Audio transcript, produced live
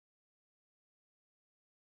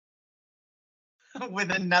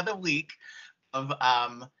with another week of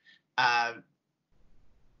uh,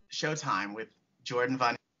 Showtime with Jordan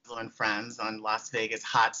Von Hazel and Friends on Las Vegas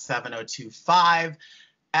Hot 7025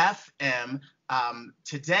 FM.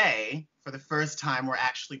 Today, for the first time, we're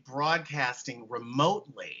actually broadcasting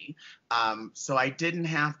remotely. So I didn't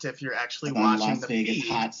have to, if you're actually watching Las the Vegas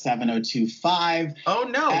feed. Hot 7025. Oh,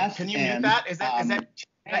 no. FM, can you mute that? Is that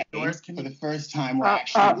yours? For the first time, we're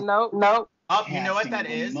actually... Nope. Oh, you know what that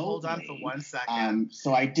remotely. Is? Hold on for 1 second.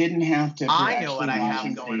 So I didn't have to... I know what I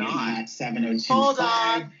have going on. Hold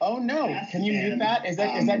on. Oh, no. Can you mute that? Is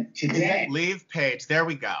that leave page? There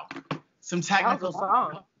we go. Some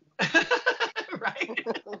technical... Right?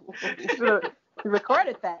 You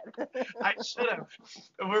recorded that. I should have.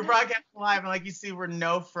 We're broadcasting live, and like you see, we're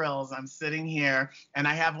no frills. I'm sitting here, and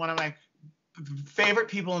I have one of my favorite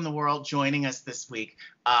people in the world joining us this week.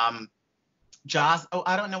 Joss,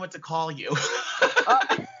 I don't know what to call you.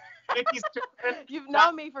 You've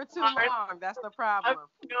known me for too long. That's the problem.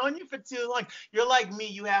 I've known you for too long. You're like me.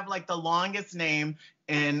 You have like the longest name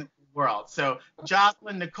in the world. So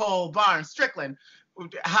Jocelyn Nicole Barnes Strickland.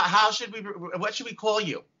 What should we call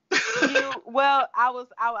you? Well,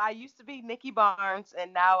 I used to be Nikki Barnes,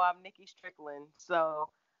 and now I'm Nikki Strickland. So,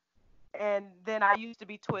 and then I used to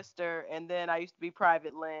be Twister, and then I used to be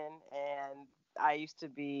Private Lynn, and I used to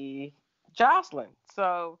be Jocelyn.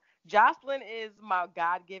 So Jocelyn is my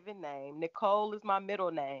God-given name. Nicole is my middle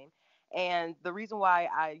name. And the reason why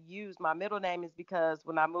I use my middle name is because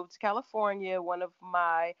when I moved to California, one of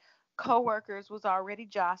my coworkers was already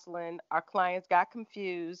Jocelyn. Our clients got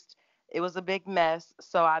confused. It was a big mess.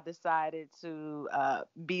 So I decided to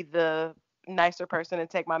be the nicer person and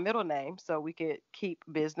take my middle name so we could keep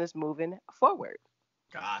business moving forward.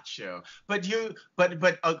 Got you. But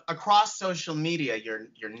across social media, you're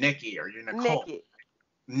Nikki or you're Nicole.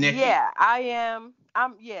 Nikki. Yeah, I am.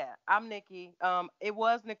 I'm Nikki. It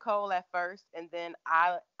was Nicole at first, and then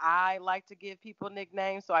I like to give people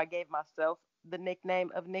nicknames, so I gave myself the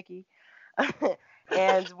nickname of Nikki.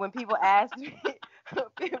 And when people ask me,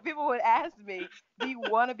 people would ask me, do you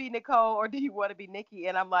want to be Nicole or do you want to be Nikki?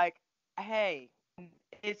 And I'm like, hey,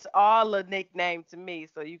 it's all a nickname to me,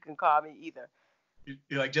 so you can call me either.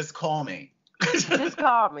 You're like, just call me. Just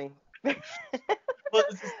call me. Well,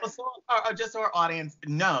 just so our audience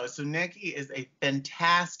knows, so Nikki is a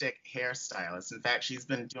fantastic hairstylist. In fact, she's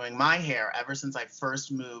been doing my hair ever since I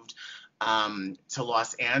first moved to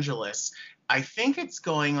Los Angeles. I think it's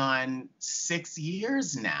going on 6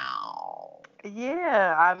 years now.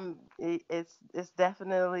 Yeah, it's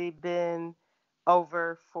definitely been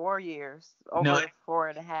over 4 years, over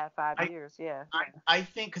 4.5, 5 years. Yeah. I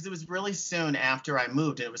think because it was really soon after I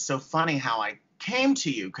moved, and it was so funny how I came to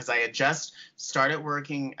you because I had just started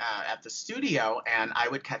working at the studio, and I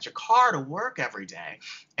would catch a car to work every day.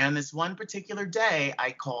 And this one particular day,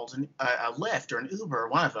 I called a Lyft or an Uber,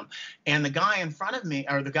 one of them, and the guy in front of me,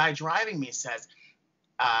 or the guy driving me, says,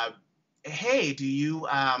 hey, do you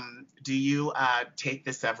take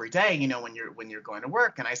this every day, when you're going to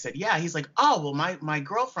work? And I said, yeah. He's like, oh, well, my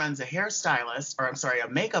girlfriend's a hairstylist, or I'm sorry, a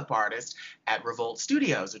makeup artist at Revolt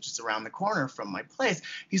Studios, which is around the corner from my place.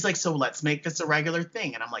 He's like, so let's make this a regular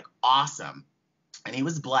thing. And I'm like, awesome. And he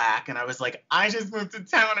was black, and I was like, I just moved to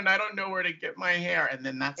town and I don't know where to get my hair. And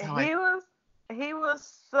then that's how he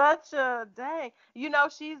was such a dang.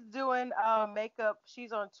 She's doing makeup.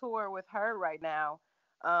 She's on tour with her right now.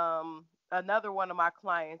 Another one of my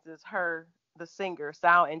clients is her, the singer,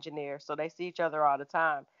 sound engineer. So they see each other all the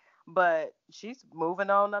time. But she's moving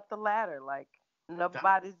on up the ladder like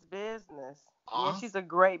nobody's business. Awesome. Yeah, she's a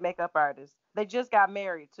great makeup artist. They just got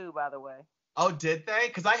married too, by the way. Oh, did they?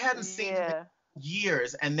 Because I hadn't seen them in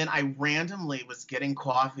years. And then I randomly was getting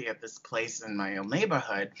coffee at this place in my own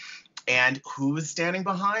neighborhood. And who was standing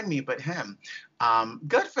behind me but him?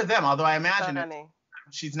 Good for them. Although I imagine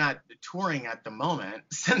she's not touring at the moment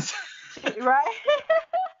since... Right?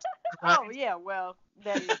 Oh, yeah. Well,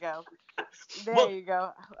 there you go. You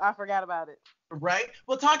go. I forgot about it. Right?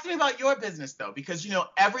 Well, talk to me about your business, though, because,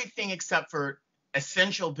 everything except for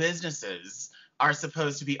essential businesses are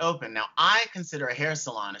supposed to be open. Now, I consider a hair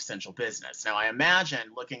salon essential business. Now, I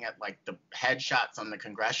imagine looking at, like, the headshots on the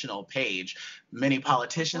congressional page, many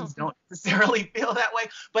politicians don't necessarily feel that way.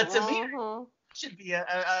 But to me, should be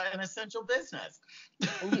an essential business.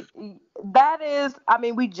 That is,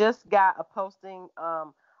 we just got a posting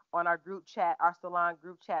on our group chat, our salon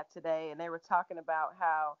group chat today, and they were talking about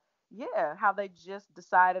how they just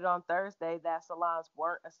decided on Thursday that salons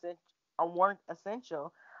weren't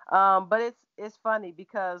essential. But it's funny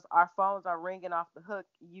because our phones are ringing off the hook.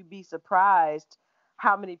 You'd be surprised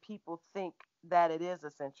how many people think that it is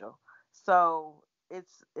essential. So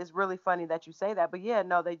it's really funny that you say that. But yeah,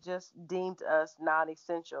 no, they just deemed us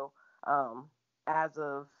non-essential as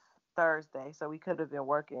of Thursday, so we could have been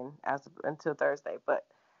working until Thursday. But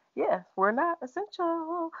yeah, we're not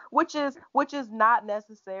essential, which is not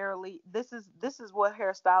necessarily. This is what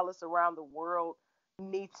hairstylists around the world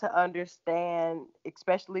need to understand,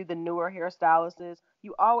 especially the newer hairstylists. Is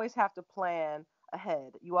you always have to plan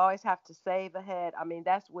ahead. You always have to save ahead. I mean,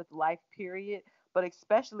 that's with life, period. But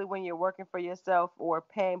especially when you're working for yourself or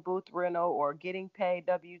paying booth rental or getting paid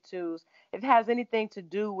W-2s, if it has anything to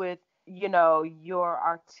do with, your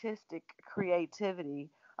artistic creativity,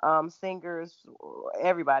 singers,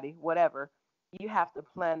 everybody, whatever, you have to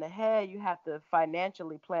plan ahead. You have to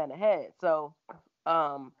financially plan ahead. So,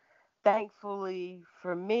 um, thankfully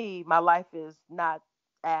for me, my life is not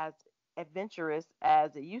as adventurous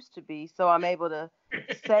as it used to be. So I'm able to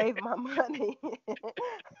save my money.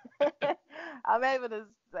 I'm able to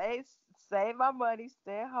save my money,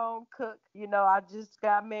 stay at home, cook. I just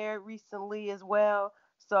got married recently as well,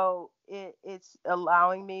 so it's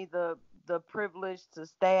allowing me the privilege to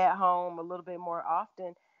stay at home a little bit more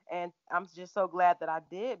often. And I'm just so glad that I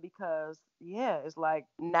did, because yeah, it's like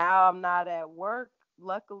now I'm not at work.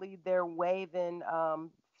 Luckily, they're waiving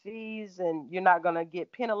fees, and you're not gonna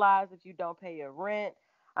get penalized if you don't pay your rent.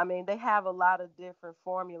 I mean, they have a lot of different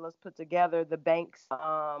formulas put together, the banks,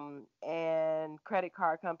 and credit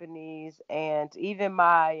card companies, and even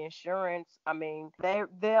my insurance. I mean,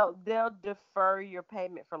 they'll defer your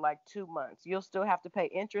payment for like 2 months. You'll still have to pay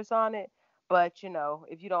interest on it, but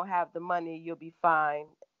if you don't have the money, you'll be fine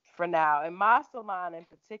for now. And my salon in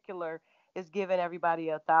particular is giving everybody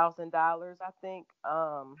 $1,000, I think.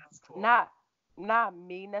 That's cool. Not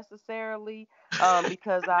me necessarily,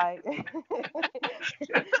 because I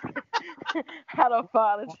I don't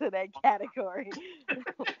fall into that category.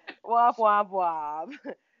 Womp womp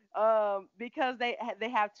womp. Because they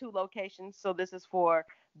have two locations, so this is for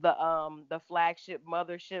the flagship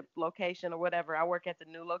mothership location or whatever. I work at the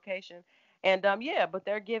new location, and yeah, but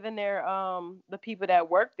they're giving the people that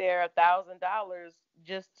work there $1,000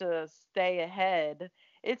 just to stay ahead.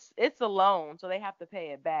 It's a loan, so they have to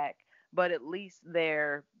pay it back, but at least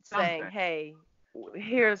they're saying, Something. hey,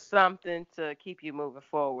 here's something to keep you moving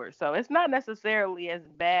forward. So it's not necessarily as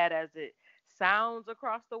bad as it sounds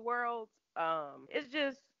across the world. It's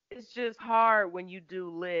just hard when you do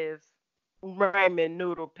live ramen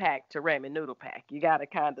noodle pack to ramen noodle pack. You got to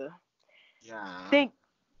kind of Yeah. think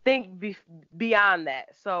beyond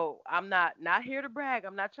that. So I'm not here to brag.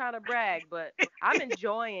 I'm not trying to brag, but I'm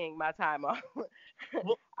enjoying my time off.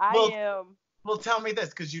 Well, I well, am. well, tell me this,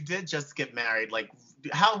 because you did just get married. Like,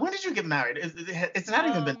 when did you get married? It's not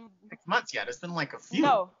even been um 6 months yet. It's been like a few.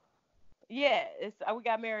 no, yeah, it's we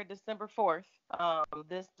got married December 4th.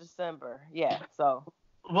 This December. Yeah. So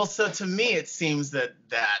Well, so to me, it seems that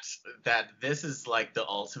this is like the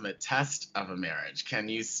ultimate test of a marriage. Can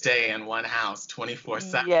you stay in one house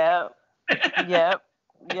 24/7? yeah.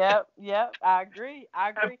 Yep. Yep. I agree. I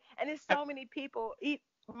agree. And it's so many people,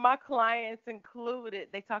 my clients included,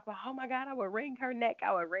 they talk about, oh my God, I would wring her neck.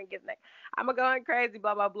 I would wring his neck. I'm going crazy,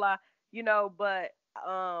 blah, blah, blah. But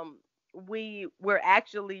we're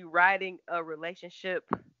actually writing a relationship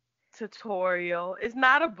tutorial. It's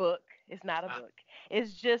not a book. It's not a book.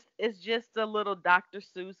 It's just a little Dr.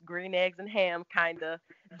 Seuss green eggs and ham kind of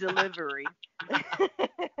delivery.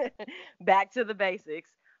 Back to the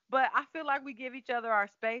basics. But I feel like we give each other our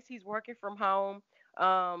space. He's working from home.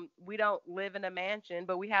 We don't live in a mansion,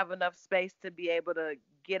 but we have enough space to be able to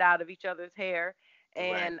get out of each other's hair. Right.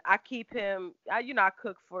 And I keep him. I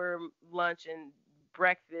cook for lunch and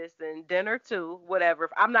breakfast and dinner too, whatever.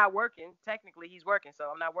 If I'm not working, technically he's working, so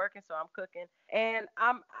I'm not working, so I'm cooking. And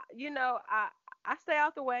I stay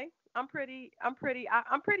out the way. I'm pretty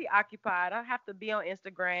occupied. I have to be on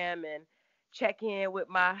Instagram and check in with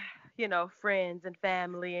my, friends and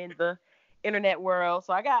family in the internet world.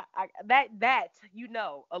 So that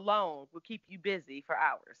alone will keep you busy for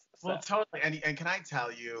hours. So Well, totally. And can I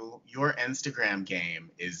tell you, your Instagram game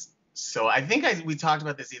is so. I think we talked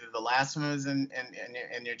about this either the last time I was in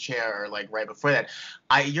your chair or like right before that.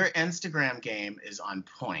 Your Instagram game is on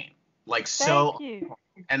point. Like thank so, you.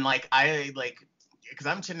 and like I like because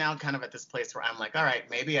I'm to now kind of at this place where I'm like, all right,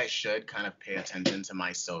 maybe I should kind of pay attention to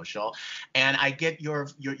my social. And I get your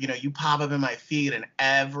you pop up in my feed, and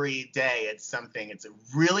every day it's something. It's a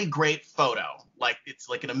really great photo. Like it's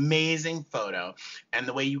like an amazing photo, and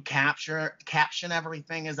the way you caption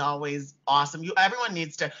everything is always awesome. Everyone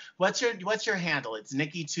needs to. What's your handle? It's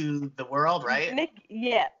Nikki to the world, right? Nick,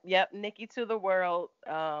 yeah, yep, Nikki to the world,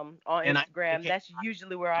 on And I Instagram. okay, That's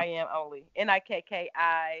usually where I am only.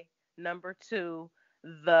 NIKKI number two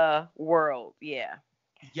the world. Yeah.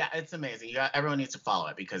 Yeah, it's amazing. Everyone needs to follow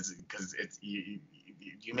it because it's you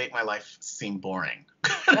make my life seem boring.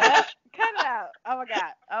 Cut it out. Oh my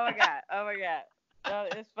god. Oh my god. Oh my god. Oh,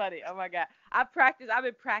 it's funny. Oh my god. I've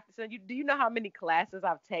been practicing. Do you know how many classes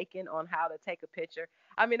I've taken on how to take a picture?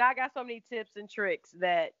 I mean, I got so many tips and tricks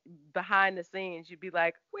that behind the scenes you'd be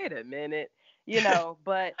like, "Wait a minute."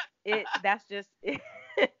 But that's just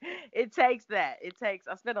it takes that.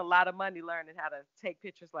 I spent a lot of money learning how to take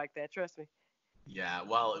pictures like that. Trust me. Yeah,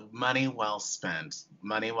 well, money well spent.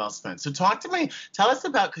 Money well spent. So talk to me. Tell us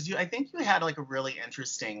about because I think you had like a really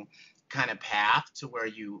interesting kind of path to where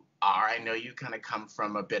you are. I know you kind of come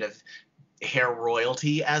from a bit of hair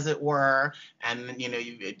royalty, as it were, and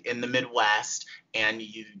you in the Midwest, and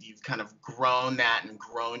you've kind of grown that and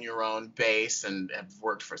grown your own base and have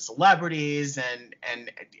worked for celebrities and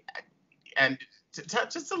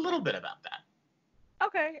just a little bit about that.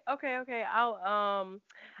 Okay.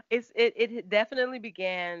 It definitely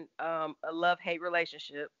began a love-hate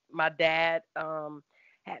relationship. My dad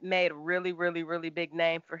had made a really, really, really big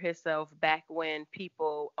name for himself back when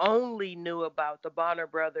people only knew about the Bonner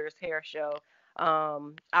Brothers hair show.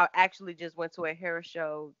 I actually just went to a hair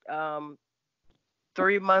show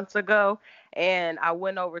 3 months ago, and I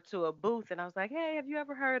went over to a booth and I was like, "Hey, have you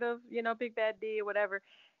ever heard of Big Bad D or whatever?"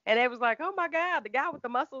 And it was like, "Oh my God, the guy with the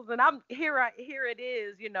muscles!" And I'm here. Here it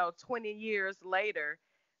is, 20 years later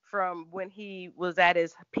from when he was at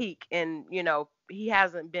his peak, and he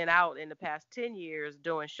hasn't been out in the past 10 years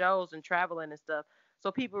doing shows and traveling and stuff.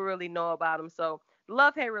 So people really know about him. So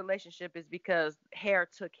love hate relationship is because hair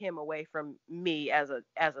took him away from me as a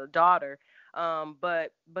daughter,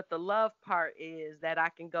 but the love part is that I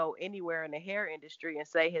can go anywhere in the hair industry and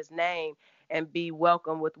say his name and be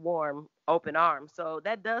welcomed with warm, open arms. So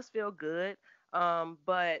that does feel good.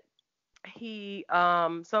 But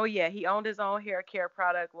so yeah, he owned his own hair care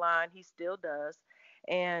product line. He still does.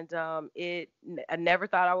 And I never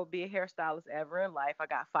thought I would be a hairstylist ever in life. I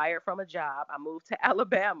got fired from a job. I moved to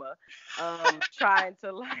Alabama, trying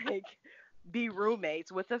to like be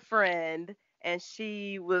roommates with a friend, and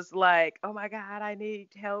she was like, "Oh my God, I need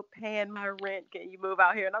help paying my rent. Can you move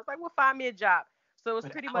out here?" And I was like, "Well, find me a job." So it was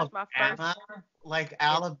But pretty much my first. Alabama, like It,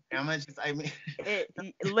 Alabama, just I mean,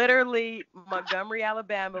 literally Montgomery,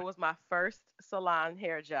 Alabama was my first salon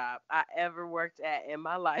hair job I ever worked at in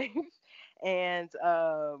my life. And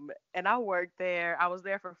I worked there. I was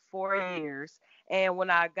there for 4 years. And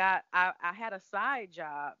when I had a side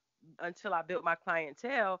job until I built my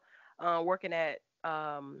clientele, working at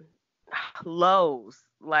Lowe's,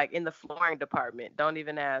 like in the flooring department. Don't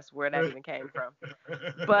even ask where that even came from.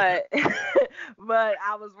 But but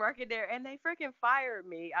I was working there and they freaking fired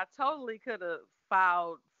me. I totally could have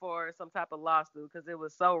filed for some type of lawsuit because it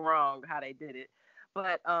was so wrong how they did it.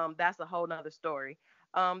 But that's a whole nother story.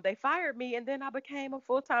 They fired me and then I became a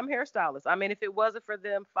full-time hairstylist. I mean, if it wasn't for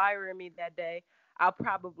them firing me that day, I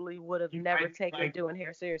probably would have you never might taken like doing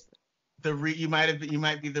hair seriously. you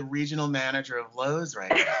might be the regional manager of Lowe's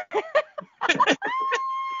right now.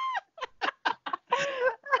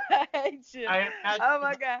 I hate you. I imagine Oh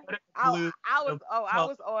my God. what a I blue I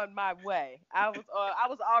was on my way. I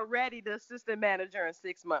was already the assistant manager in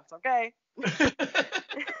 6 months, okay?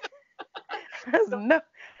 so, No.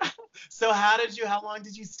 so how long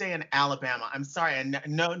did you stay in Alabama? I'm sorry, and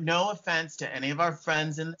no offense to any of our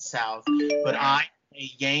friends in the South, but I'm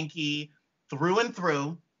a Yankee through and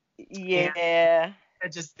through, and Yeah.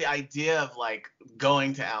 just the idea of like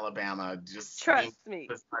going to Alabama just seems Trust me.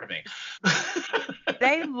 bizarre to me.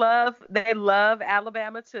 They love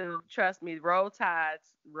Alabama too. Trust me. Roll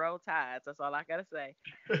tides, roll tides. That's all I gotta say.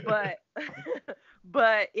 But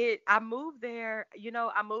but I moved there,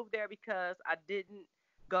 I moved there because I didn't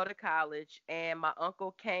go to college, and my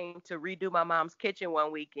uncle came to redo my mom's kitchen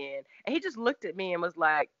one weekend, and he just looked at me and was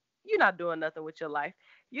like, "You're not doing nothing with your life.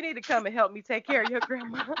 You need to come and help me take care of your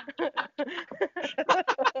grandma."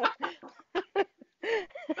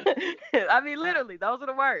 I mean, literally, those are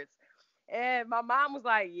the words. And my mom was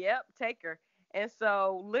like, "Yep, take her." And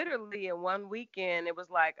so, literally, in one weekend, it was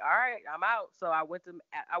like, "All right, I'm out." So I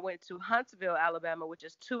went to Huntsville, Alabama, which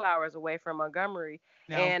is 2 hours away from Montgomery,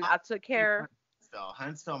 Now, and why I took are you care. from Huntsville?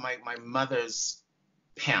 Huntsville, my mother's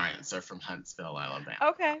parents are from Huntsville, Alabama.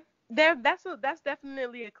 Okay, that's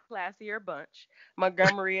definitely a classier bunch.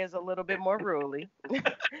 Montgomery is a little bit more rural,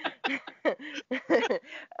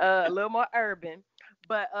 a little more urban.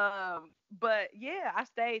 But yeah, I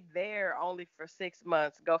stayed there only for 6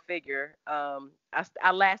 months. Go figure. I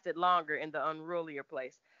lasted longer in the unrulier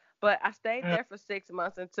place, but I stayed there for 6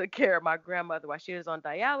 months and took care of my grandmother while she was on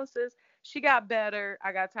dialysis. She got better.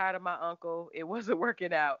 I got tired of my uncle. It wasn't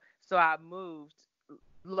working out, so I moved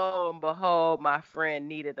lo and behold, my friend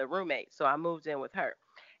needed a roommate, so I moved in with her,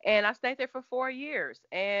 and I stayed there for 4 years.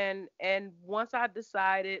 And once I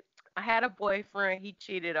decided, I had a boyfriend, he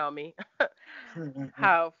cheated on me.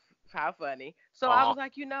 how how funny. So I Oh, was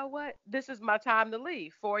like, you know what? This is my time to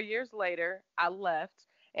leave. 4 years later, I left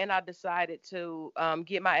and I decided to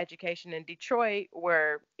get my education in Detroit,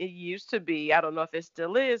 where it used to be, I don't know if it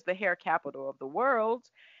still is, the hair capital of the world.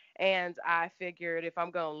 And I figured if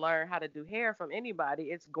I'm going to learn how to do hair from anybody,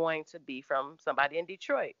 it's going to be from somebody in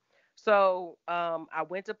Detroit. So I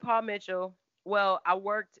went to Paul Mitchell. Well, I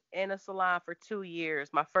worked in a salon for 2 years,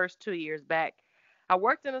 my first 2 years back. I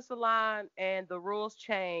worked in a salon and the rules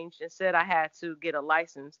changed and said I had to get a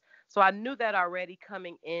license. So I knew that already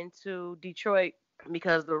coming into Detroit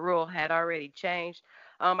because the rule had already changed.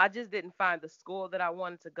 I just didn't find the school that I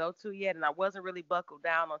wanted to go to yet, and I wasn't really buckled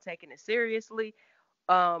down on taking it seriously.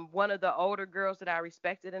 One of the older girls that I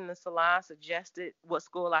respected in the salon suggested what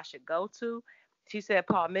school I should go to. She said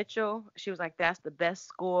Paul Mitchell. She was like, that's the best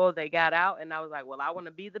school they got out. And I was like, well, I want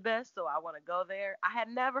to be the best, so I want to go there. I had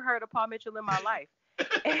never heard of Paul Mitchell in my life.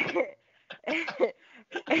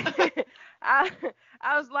 I,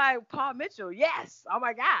 I was like, Paul Mitchell, yes. Oh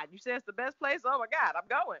my God. You said it's the best place. Oh my God, I'm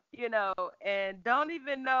going. And don't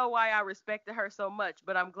even know why I respected her so much,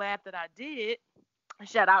 but I'm glad that I did.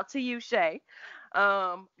 Shout out to you, Shay.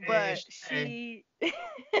 hey, But hey. she,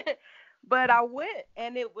 but I went,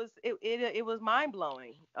 and it was mind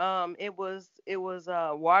blowing. It was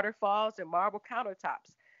waterfalls and marble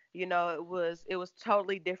countertops. It was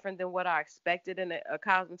totally different than what I expected in a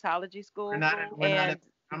cosmetology school, We're not in and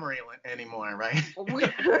Montgomery anymore, right?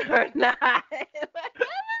 we're not.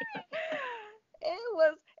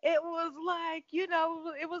 It was like, it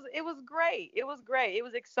was great. It was great. It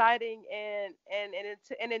was exciting, and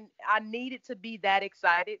I needed to be that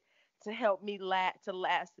excited to help me last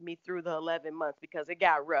me through the 11 months, because it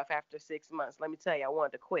got rough after 6 months. Let me tell you, I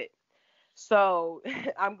wanted to quit. So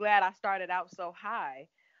I'm glad I started out so high,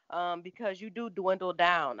 because you do dwindle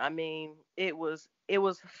down. I mean, it was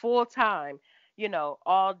full time,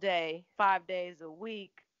 all day, 5 days a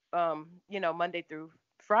week, Monday through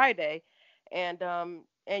Friday, and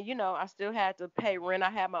I still had to pay rent. I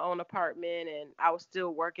had my own apartment, and I was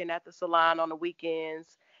still working at the salon on the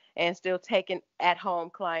weekends, and still taking at home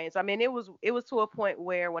clients. I mean, it was to a point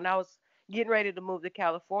where when I was getting ready to move to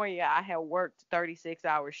California, I had worked 36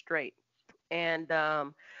 hours straight. And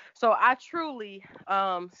so I truly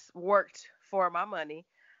worked for my money.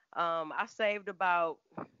 I saved about,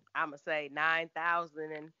 I'm gonna say,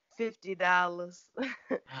 $9,050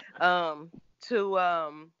 um, to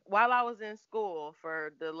while I was in school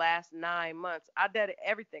for the last 9 months. I did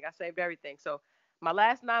everything. I saved everything. So my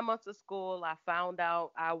last 9 months of school, I found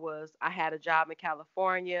out I had a job in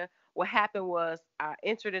California. What happened was I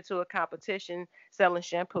entered into a competition selling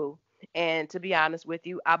shampoo, and to be honest with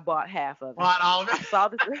you, I bought half of it. What all of I it? saw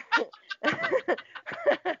this.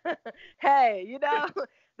 Hey,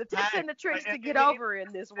 the tips Hey, and the tricks to get and over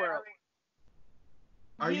in this world.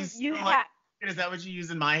 are you You still like? have. Is that what you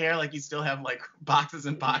use in my hair? Like you still have like boxes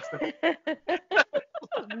and boxes?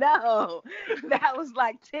 No, that was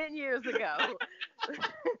like 10 years ago.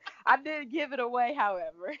 I did give it away,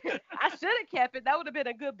 however. I should have kept it. That would have been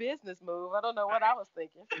a good business move. I don't know what I was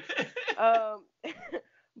thinking. Um,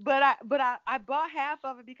 but I bought half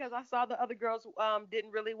of it because I saw the other girls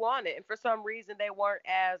didn't really want it, and for some reason they weren't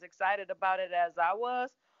as excited about it as I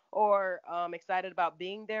was, or excited about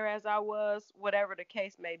being there as I was. Whatever the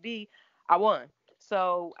case may be, I won.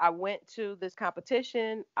 So I went to this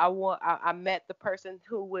competition. I won. I met the person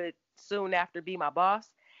who would soon after be my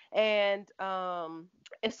boss, and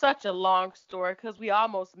it's such a long story because we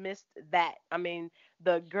almost missed that. I mean,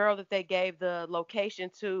 the girl that they gave the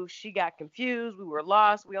location to, she got confused. We were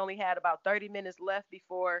lost. We only had about 30 minutes left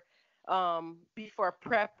before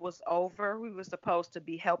prep was over. We were supposed to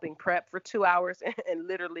be helping prep for 2 hours and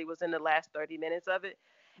literally was in the last 30 minutes of it.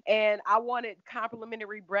 And I wanted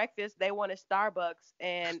complimentary breakfast. They wanted Starbucks,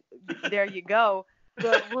 and there you go.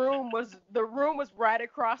 The room was right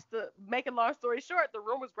across the. Making long story short, the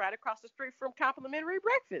room was right across the street from complimentary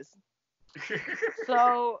breakfast.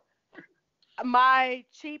 So my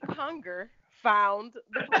cheap hunger found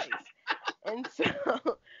the place. And so,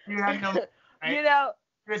 You had no, right? you know,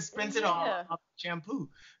 You had spent it all yeah, on shampoo.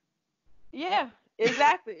 yeah,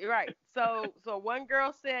 exactly, right. So one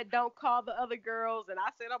girl said, "Don't call the other girls," and I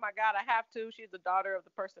said, "Oh my God, I have to." She's the daughter of the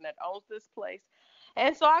person that owns this place,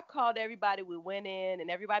 and so I called everybody. We went in, and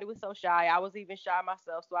everybody was so shy. I was even shy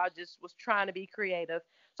myself, so I just was trying to be creative.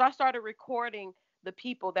 So I started recording the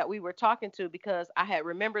people that we were talking to because I had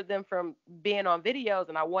remembered them from being on videos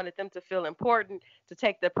and I wanted them to feel important to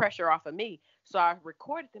take the pressure off of me. So I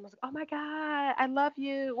recorded them. I was like, oh my God, I love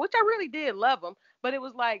you, which I really did love them. But it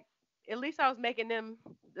was like, at least I was making them,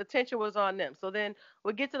 the attention was on them. So then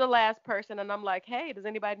we get to the last person and I'm like, hey, does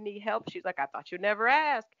anybody need help? She's like, I thought you'd never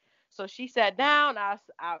ask. So she sat down. I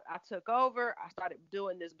took over. I started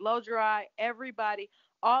doing this blow dry. Everybody,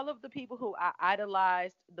 all of the people who I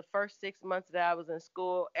idolized the first 6 months that I was in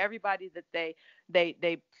school, everybody that they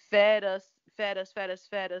fed us, fed us, fed us,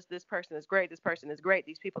 fed us. This person is great. This person is great.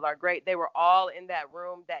 These people are great. They were all in that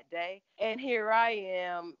room that day. And here I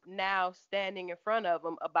am now standing in front of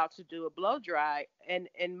them about to do a blow dry. And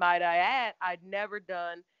might I add, I'd never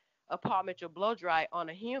done a Paul Mitchell blow dry on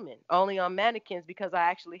a human, only on mannequins because I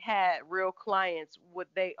actually had real clients what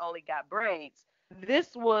they only got braids.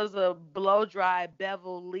 This was a blow dry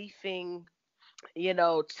bevel leafing,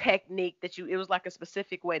 technique that it was like a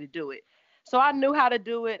specific way to do it. So I knew how to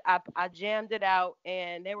do it. I jammed it out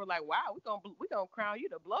and they were like, wow, we gonna crown you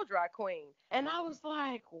the blow dry queen. And I was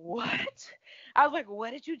like, what? I was like,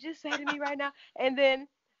 what did you just say to me right now? And then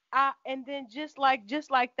just like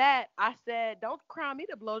that, I said, don't crown me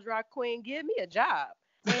the blow dry queen, give me a job.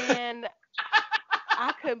 And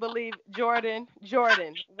I couldn't believe Jordan,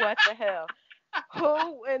 what the hell?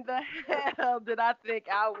 Who in the hell did I think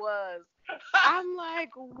I was? I'm like,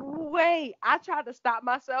 wait. I tried to stop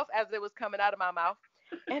myself as it was coming out of my mouth.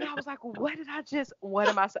 And I was like, what am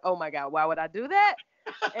I saying? Oh my God, why would I do that?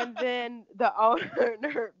 And then the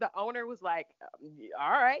owner, the owner was like,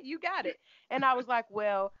 all right, you got it. And I was like,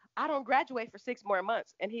 well, I don't graduate for 6 more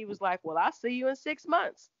months. And he was like, well, I'll see you in 6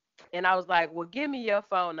 months. And I was like, well, give me your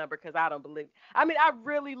phone number because I don't believe. I mean, I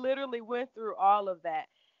really literally went through all of that.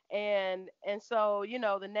 And so,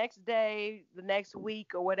 the next day, the next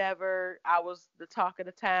week or whatever, I was the talk of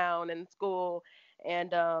the town in school.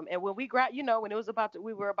 And when when it was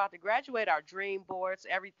we were about to graduate, our dream boards,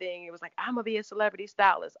 everything, it was like, I'm gonna be a celebrity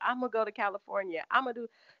stylist. I'm gonna go to California. I'm gonna do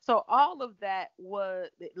so all of that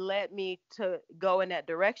it led me to go in that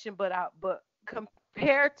direction. But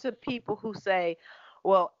compared to people who say,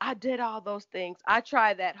 well, I did all those things. I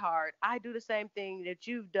tried that hard. I do the same thing that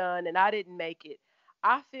you've done and I didn't make it.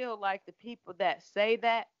 I feel like the people that say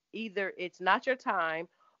that, either it's not your time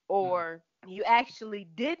or you actually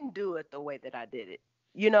didn't do it the way that I did it.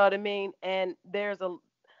 You know what I mean? And there's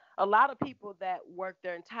a lot of people that work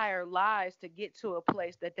their entire lives to get to a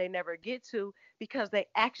place that they never get to because they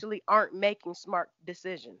actually aren't making smart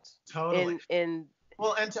decisions. Totally. In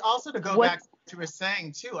Well, and to go what back to what you were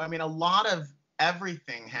saying too, I mean, a lot of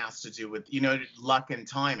everything has to do with, luck and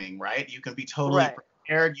timing, right? You can be totally right,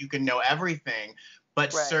 prepared, you can know everything,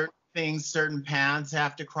 but right. certain things, certain paths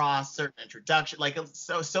have to cross, certain introduction, like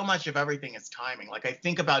so much of everything is timing. Like I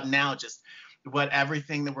think about now just what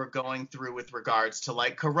everything that we're going through with regards to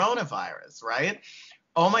like coronavirus, right?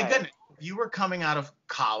 Oh my Right. goodness, if you were coming out of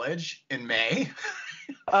college in May.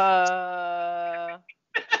 Uh,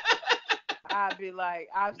 I'd be like,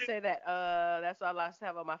 I'd say that, that's all I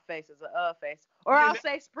have on my face is a face. Or You I'll know,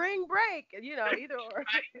 say spring break, either or.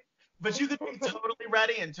 right? But you could be totally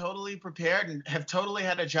ready and totally prepared and have totally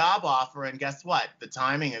had a job offer, and guess what? The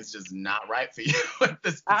timing is just not right for you at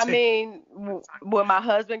this I particular mean, time. when my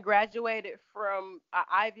husband graduated from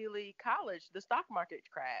Ivy League college, the stock market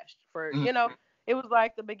crashed Mhm. it was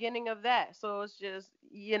like the beginning of that. So it's just,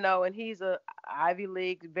 and he's a Ivy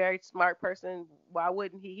League, very smart person. Why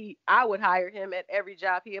wouldn't I would hire him at every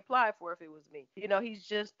job he applied for if it was me. He's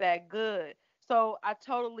just that good. So I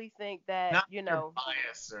totally think that, Not your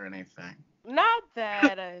bias or anything. not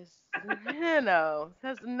that is,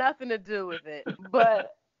 has nothing to do with it,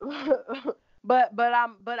 but but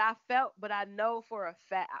I know for a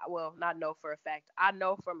fact, well, not know for a fact, I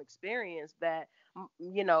know from experience that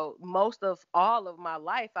most of all of my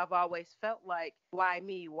life I've always felt like, why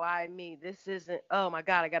me, this isn't, oh my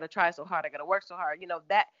God, I got to try so hard, I got to work so hard,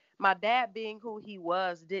 that my dad being who he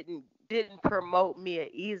was didn't promote me an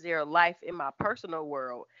easier life in my personal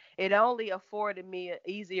world. It only afforded me an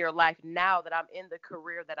easier life now that I'm in the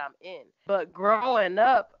career that I'm in. But growing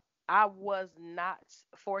up, I was not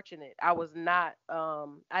fortunate. I was not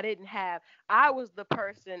I didn't have I was the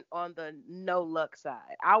person on the no luck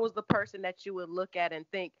side. I was the person that you would look at and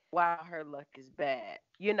think, wow, her luck is bad.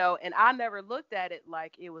 And I never looked at it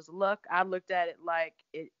like it was luck. I looked at it like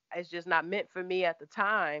it's just not meant for me at the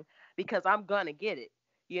time because I'm gonna get it.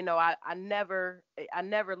 I never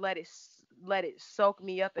let it soak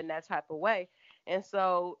me up in that type of way. And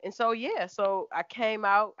so yeah, so I came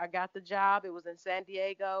out, I got the job. It was in San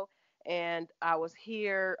Diego, and I was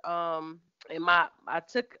here. And I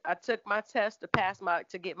took my test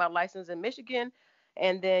to get my license in Michigan.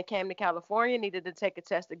 and then came to California, needed to take a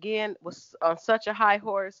test again, was on such a high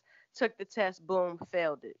horse, took the test, boom,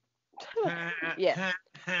 failed it. Yeah,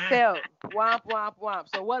 failed. Womp, womp, womp.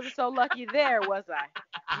 So wasn't so lucky there, was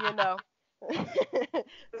I? You know.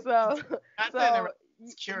 so, That's so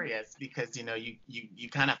curious because you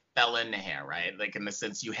kind of fell into hair, right? Like in the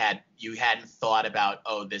sense you hadn't thought about,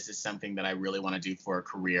 oh, this is something that I really want to do for a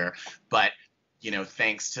career, but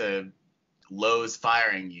thanks to Lowe's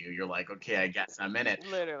firing you, you're like, okay, I guess I'm in it.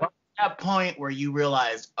 literally. What was that point where you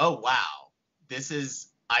realized, oh wow,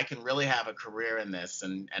 I can really have a career in this,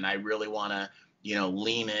 and I really want to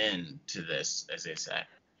lean in to this, as they say.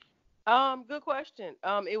 Good question.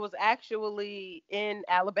 It was actually in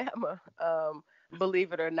Alabama.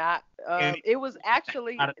 Believe it or not. And It was out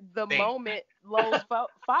actually of the state. moment Lowe's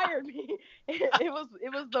fired me. It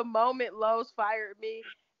was the moment Lowe's fired me,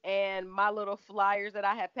 and my little flyers that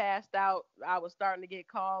I had passed out, I was starting to get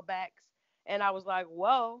callbacks, and I was like,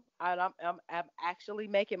 "Whoa, I'm actually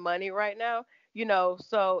making money right now."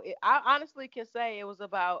 So I honestly can say it was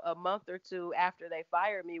about a month or two after they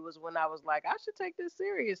fired me was when I was like, I should take this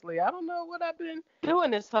seriously. I don't know what I've been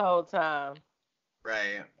doing this whole time.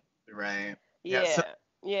 Right, right. Yeah. So,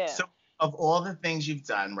 Yeah, yeah, so of all the things you've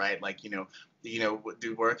done, right? Like,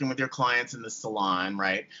 working with your clients in the salon,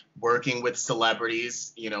 right? Working with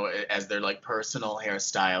celebrities, as their like personal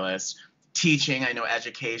hairstylist, teaching. I know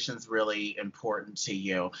education's really important to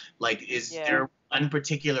you. Like, is yeah. there one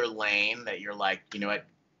particular lane that you're like, what,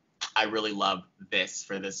 I really love this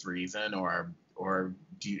for this reason, or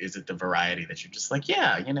is it the variety that you're just like,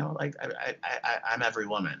 yeah, like I'm every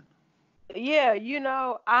woman. Yeah,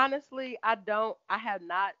 honestly, I have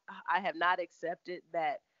not accepted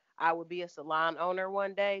that I would be a salon owner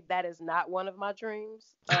one day. That is not one of my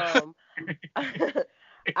dreams.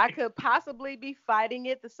 I could possibly be fighting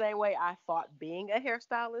it the same way I fought being a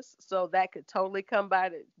hairstylist, so that could totally come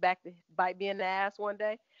back to bite me in the ass one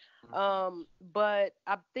day. But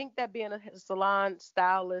I think that being a salon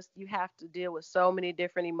stylist, you have to deal with so many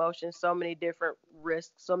different emotions, so many different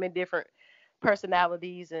risks, so many different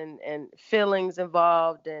personalities and feelings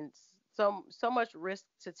involved, and so much risk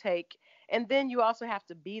to take. And then you also have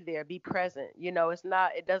to be there, be present.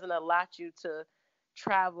 It doesn't allot you to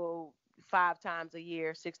travel 5 times a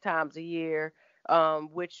year, 6 times a year,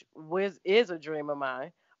 which is a dream of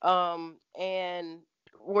mine. And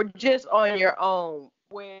we're just on your own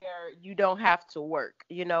where you don't have to work,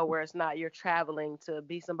 where it's not you're traveling to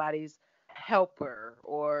be somebody's helper,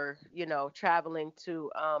 or traveling to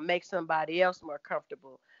make somebody else more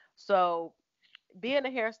comfortable. So being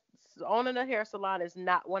a hair owning a hair salon is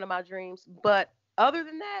not one of my dreams, but other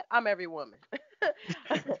than that, I'm every woman.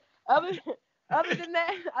 other other than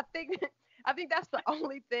that, I think that's the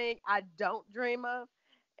only thing I don't dream of,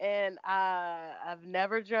 and I've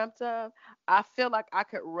never dreamt of. I feel like I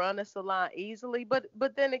could run a salon easily, but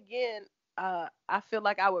then again, I feel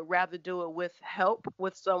like I would rather do it with help,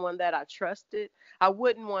 with someone that I trusted. I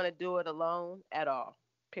wouldn't want to do it alone at all.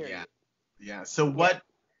 Yeah. Period. Yeah. So Yeah.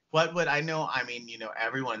 what would I know? I mean,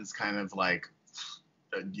 everyone's kind of like,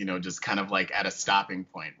 just kind of like at a stopping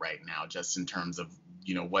point right now, just in terms of,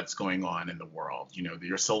 what's going on in the world.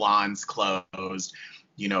 Your salon's closed,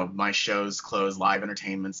 my show's closed, live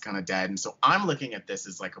entertainment's kind of dead. And so I'm looking at this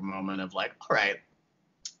as like a moment of like, all right,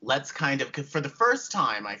 let's kind of, for the first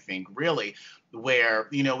time, I think, really, where,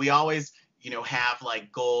 we always, have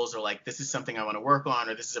like goals, or like, this is something I want to work on,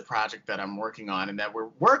 or this is a project that I'm working on and that we're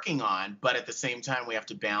working on. But at the same time, we have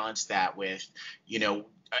to balance that with,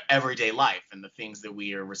 everyday life and the things that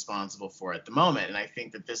we are responsible for at the moment. And I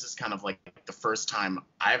think that this is kind of like the first time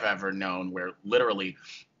I've ever known where literally,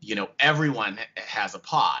 everyone has a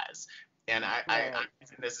pause. And I Right.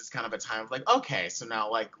 think this is kind of a time of like, okay, so now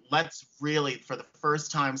like let's really, for the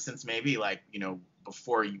first time since maybe like,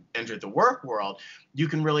 before you entered the work world, you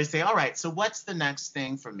can really say, all right, so what's the next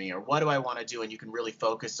thing for me, or what do I want to do? And you can really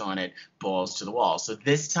focus on it, balls to the wall. So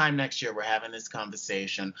this time next year, we're having this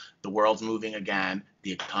conversation. The world's moving again.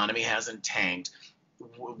 The economy hasn't tanked.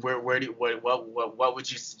 Where do what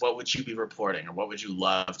would you be reporting, or what would you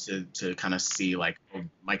love to kind of see, like, oh,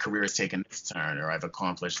 my career has taken this turn, or I've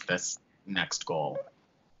accomplished this next goal?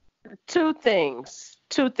 Two things.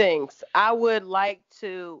 Two things. I would like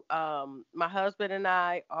to. My husband and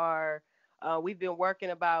I are. We've been working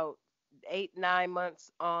about 8 9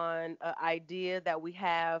 months on an idea that we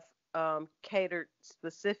have catered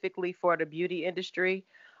specifically for the beauty industry.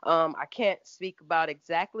 I can't speak about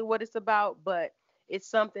exactly what it's about, but it's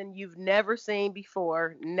something you've never seen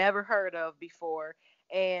before, never heard of before,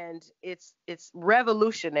 and it's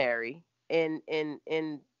revolutionary in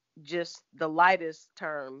just the lightest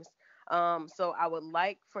terms. So I would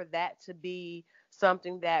like for that to be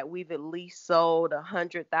something that we've at least sold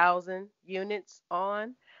 100,000 units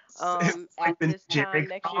on It's like at the this Jerry time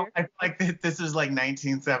next curl. year. I feel like this was like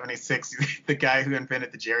 1976. The guy who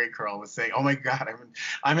invented the Jerry curl was saying, "Oh my God,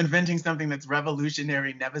 I'm inventing something that's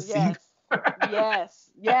revolutionary, never seen." Yes,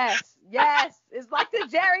 yes, yes, yes. It's like the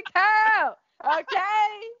Jerry curl.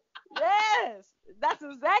 Okay. Yes, that's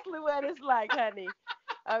exactly what it's like, honey.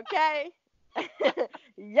 Okay.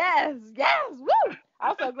 Yes, yes. Woo!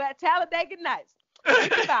 I'm so glad. Talladega Nights.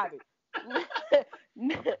 Ricky Bobby.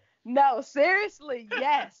 No, seriously,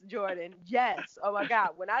 yes, Jordan. Yes. Oh my God.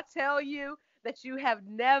 When I tell you that you have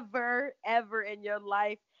never ever in your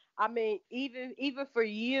life, I mean, even for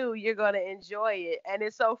you, you're gonna enjoy it. And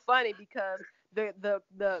it's so funny because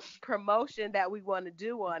the promotion that we want to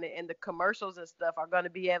do on it and the commercials and stuff are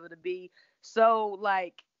gonna be able to be so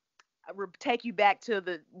like take you back to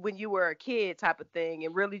the when you were a kid type of thing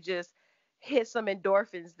and really just hit some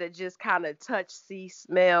endorphins that just kind of touch, see,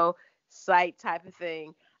 smell, sight type of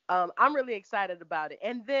thing. I'm really excited about it.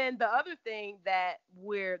 And then the other thing that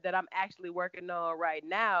I'm actually working on right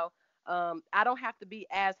now, I don't have to be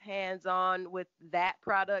as hands on with that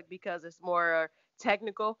product because it's more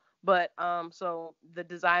technical. But so the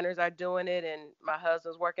designers are doing it and my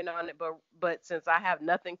husband's working on it. But since I have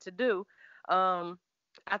nothing to do, um,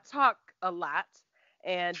 I talk a lot,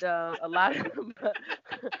 and a lot of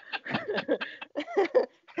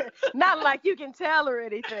not like you can tell or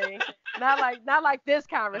anything. Not like this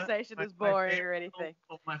conversation is boring or anything.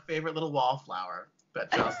 My favorite little wallflower.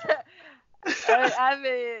 But just I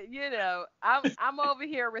mean, I'm over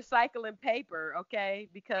here recycling paper, okay,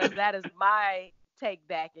 because that is my take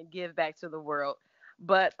back and give back to the world.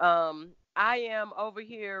 But I am over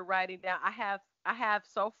here writing down. I have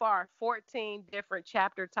so far 14 different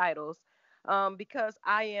chapter titles, because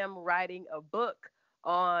I am writing a book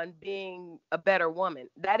on being a better woman.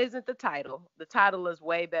 That isn't the title. The title is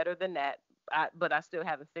way better than that. But I still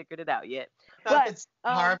haven't figured it out yet. I thought But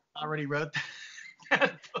that Harvey already wrote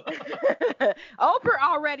that book. Oprah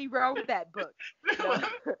already wrote that book. No.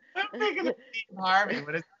 I'm thinking of Steve Harvey.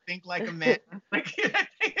 What does he think like a man? Like,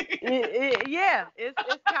 Yeah, it's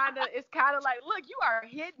kind of like, look, you are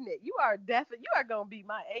hitting it. You are gonna be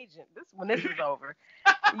my agent. When this is over.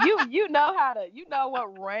 You know how to,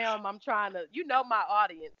 what realm I'm trying to, my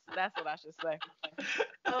audience. That's what I should say.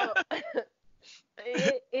 Uh,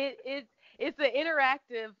 it's an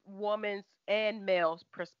interactive woman's and male's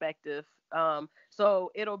perspective.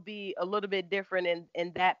 So it'll be a little bit different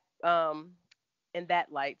um in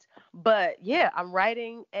that light. But yeah, I'm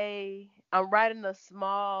writing a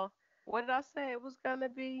small, what did I say it was gonna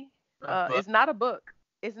be? a book, It's not a book.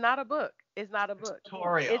 It's not a book. It's not a a book. It's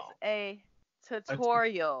tutorial. a A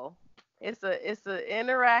tutorial. It's an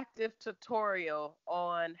interactive tutorial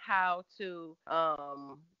on how to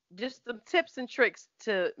just some tips and tricks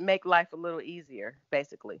to make life a little easier,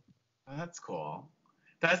 basically. That's cool.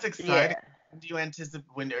 That's exciting. Yeah. Do you anticipate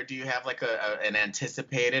when, or do you have like an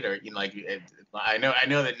anticipated, or like I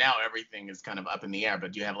know that now everything is kind of up in the air,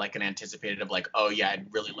 but do you have like an anticipated of like, oh yeah, I'd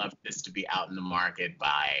really love this to be out in the market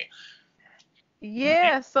by.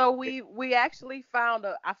 Yeah, so we actually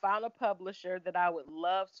I found a publisher that I would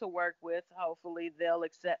love to work with. Hopefully they'll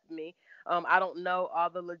accept me. I don't know all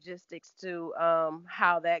the logistics to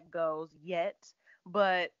how that goes yet,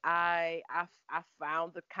 but I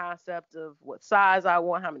found the concept of what size I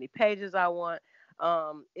want, how many pages I want.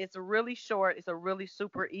 It's really short. It's a really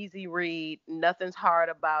super easy read. Nothing's hard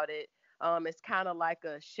about it. It's kind of like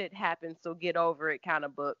a shit happens, so get over it kind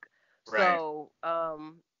of book. Right.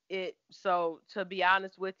 So to be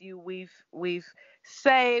honest with you, we've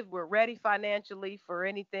saved, we're ready financially for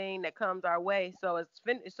anything that comes our way. So as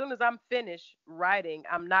soon as I'm finished writing,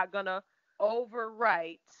 I'm not gonna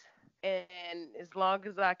overwrite, and as long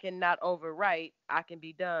as I can not overwrite, I can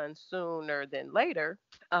be done sooner than later.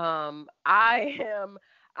 I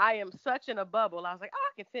am such in a bubble. I was like, oh,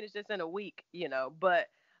 I can finish this in a week, but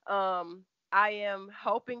um I am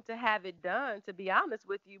hoping to have it done, to be honest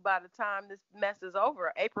with you, by the time this mess is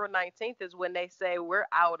over. April 19th is when they say we're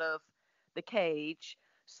out of the cage. Mm.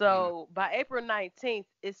 So by April 19th,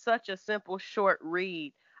 it's such a simple, short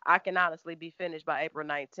read. I can honestly be finished by April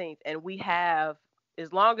 19th. And we have,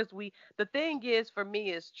 as long as the thing is for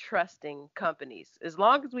me is trusting companies. As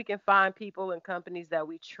long as we can find people and companies that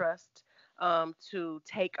we trust, to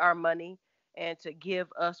take our money and to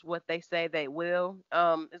give us what they say they will.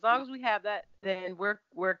 As long as we have that, then we're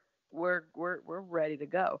ready to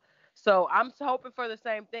go. So I'm hoping for the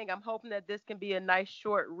same thing. I'm hoping that this can be a nice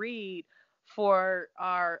short read for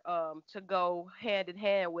our to go hand in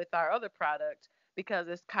hand with our other product, because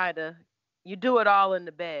it's kind of, you do it all in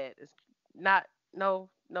the bed. It's not no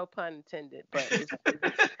pun intended, but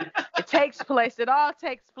it takes place. It all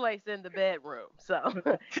takes place in the bedroom. So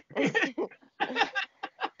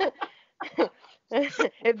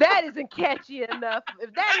if that isn't catchy enough,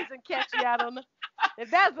 if that isn't catchy, I don't know.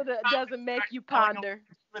 If that's what it doesn't make you ponder.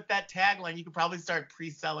 With that tagline, you could probably start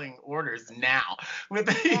pre-selling orders now with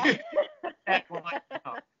the tagline.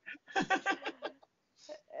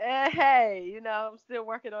 Hey, I'm still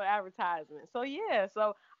working on advertisement. So yeah,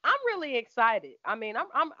 so I'm really excited. I mean,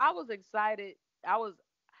 I was excited. I was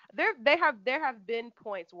there have been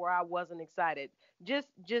points where I wasn't excited. Just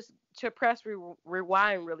to press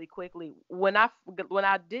rewind really quickly. When I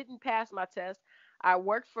didn't pass my test, I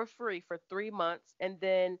worked for free for 3 months, and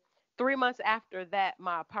then 3 months after that,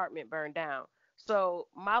 my apartment burned down. So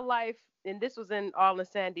my life, and this was all in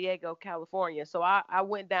San Diego, California. So I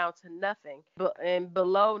went down to nothing, and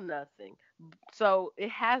below nothing. So it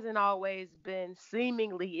hasn't always been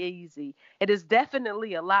seemingly easy. It is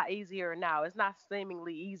definitely a lot easier now. It's not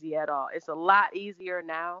seemingly easy at all. It's a lot easier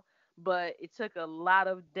now, but it took a lot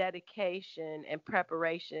of dedication and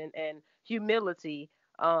preparation and humility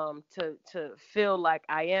to feel like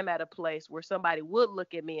I am at a place where somebody would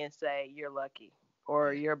look at me and say, "You're lucky,"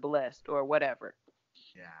 or "You're blessed," or whatever.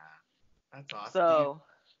 Yeah, that's awesome. So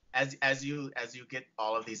As you get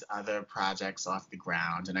all of these other projects off the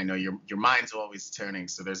ground, and I know your mind's always turning,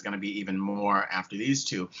 so there's going to be even more after these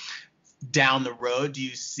two. Down the road, do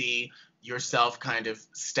you see yourself kind of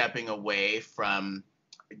stepping away from,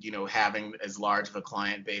 having as large of a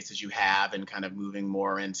client base as you have, and kind of moving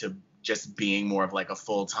more into just being more of like a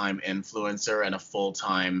full-time influencer and a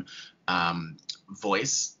full-time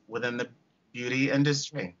voice within the beauty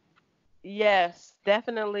industry? yes,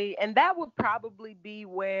 definitely. And that would probably be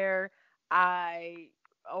where I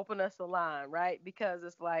open a salon, right? Because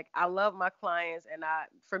it's like I love my clients, and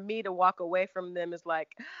for me to walk away from them is like,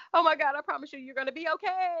 "Oh my God, I promise you you're going to be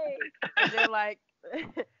okay." And they're like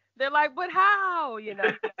they're like, "But how?"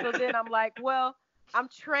 So then I'm like, "Well, I'm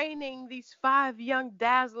training these five young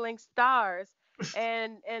dazzling stars,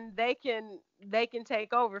 and they can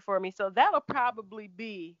take over for me." So that'll probably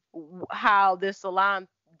be how this salon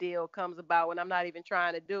deal comes about, when I'm not even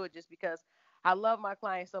trying to do it, just because I love my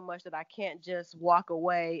clients so much that I can't just walk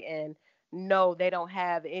away and know they don't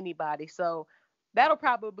have anybody. So that'll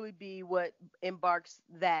probably be what embarks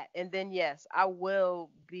that. And then yes, I will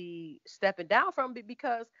be stepping down from it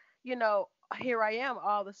because, you know, here I am,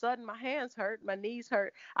 all of a sudden my hands hurt, my knees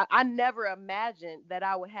hurt. I never imagined that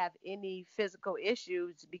I would have any physical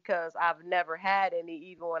issues, because I've never had any,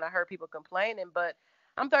 even when I heard people complaining. But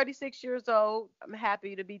I'm 36 years old. I'm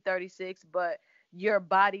happy to be 36, but your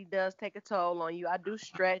body does take a toll on you. I do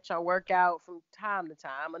stretch, I work out from time to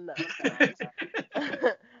time, enough times.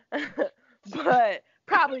 But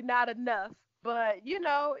probably not enough. But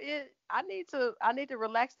I need to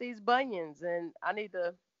relax these bunions, and I need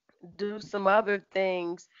to do some other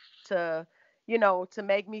things to to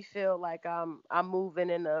make me feel like I'm moving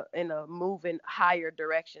in a moving higher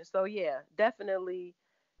direction. So yeah, definitely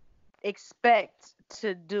expect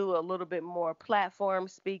to do a little bit more platform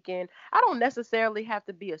speaking. I don't necessarily have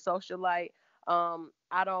to be a socialite.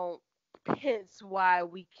 I don't Hence why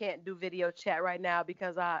we can't do video chat right now,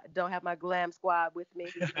 because I don't have my glam squad with me.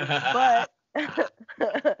 But I,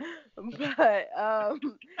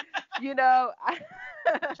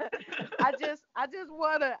 I just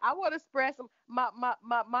wanna spread some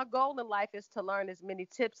my goal in life is to learn as many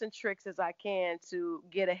tips and tricks as I can to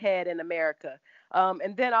get ahead in America.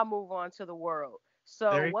 And then I'll move on to the world.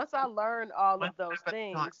 So Very once I learn all one of those step at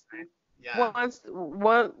a time, things, right? Yeah. once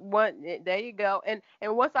one there you go. And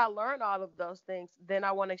once I learn all of those things, then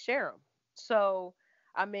I want to share them. So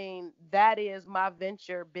I mean, that is my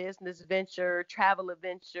venture, business venture, travel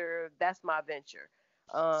adventure. That's my venture.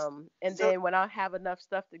 And So then when I have enough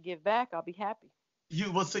stuff to give back, I'll be happy.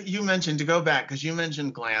 you mentioned, to go back, because you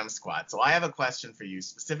mentioned glam squad. So I have a question for you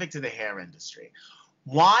specific to the hair industry.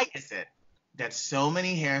 Why is it that so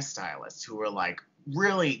many hairstylists who are like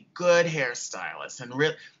really good hairstylists and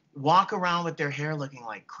walk around with their hair looking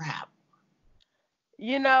like crap?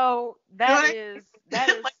 You know, You know that what is I that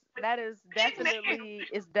mean? is Like, that is big name.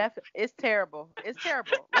 definitely it's terrible. It's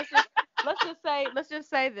terrible. Let's just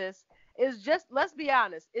say this. Let's be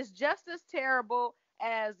honest. It's just as terrible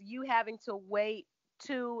as you having to wait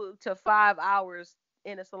 2 to 5 hours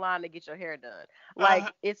in a salon to get your hair done. Like,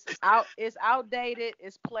 Uh, it's outdated,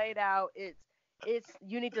 it's played out, it's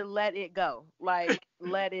you need to let it go. Like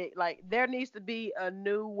there needs to be a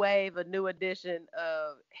new wave, a new edition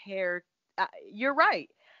of hair. You're right.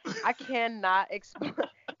 I cannot explain.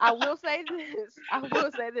 I will say this. I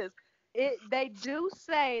will say this. They do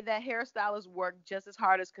say that hairstylists work just as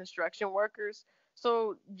hard as construction workers.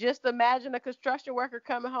 So just imagine a construction worker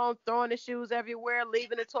coming home, throwing his shoes everywhere,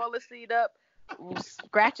 leaving the toilet seat up,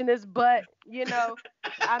 scratching his butt.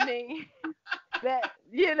 I mean, that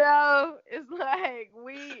it's like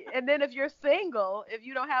and then if you're single, if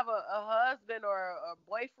you don't have a husband or a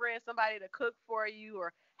boyfriend, somebody to cook for you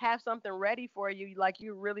or have something ready for you, like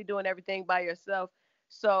you're really doing everything by yourself.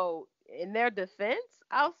 So in their defense,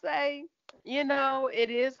 I'll say, it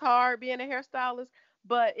is hard being a hairstylist,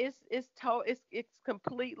 but it's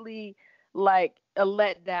completely like a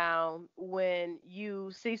letdown when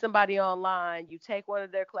you see somebody online, you take one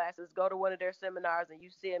of their classes, go to one of their seminars, and you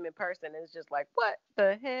see them in person, and it's just like, what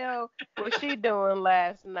the hell was she doing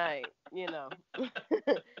last night?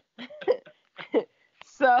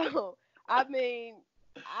 So, I mean,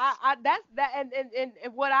 I that's that, and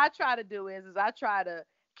what I try to do is I try to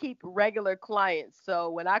keep regular clients. So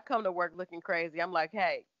when I come to work looking crazy, I'm like,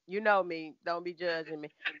 hey, you know me, don't be judging me,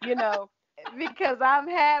 you know because I've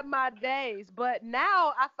had my days. But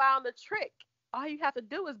now I found a trick. All you have to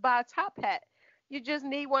do is buy a top hat. You just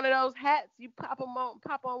need one of those hats. You pop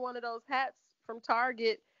on one of those hats from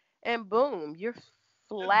Target, and boom, you're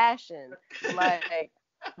flashing. Like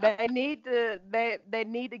they need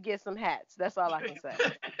to get some hats. That's all I can say.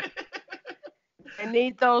 They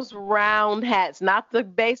need those round hats, not the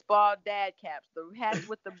baseball dad caps. The hats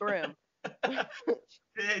with the brim.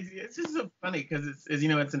 It's just so funny because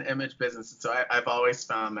it's an image business, and so I've always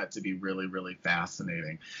found that to be really, really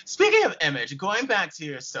fascinating. Speaking of image, going back to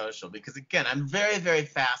your social, because again, I'm very, very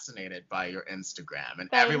fascinated by your Instagram, and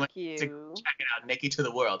everyone Thank you. check it out, Nikki to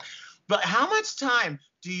the world. But how much time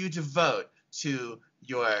do you devote to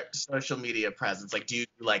your social media presence? Like, do you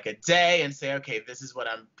do like a day and say, okay, this is what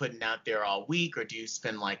I'm putting out there all week, or do you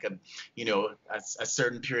spend like a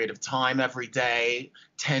certain period of time every day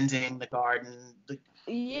tending the garden?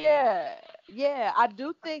 Yeah. I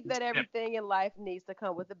do think that everything in life needs to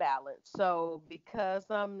come with a balance. So because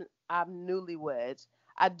I'm newlyweds,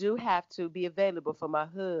 I do have to be available for my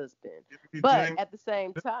husband. You're But doing at the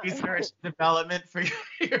same time, research development for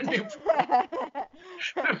your new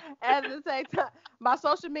at the same time, my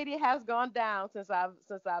social media has gone down since I've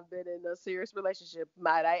been in a serious relationship,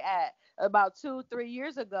 might I add. About 2-3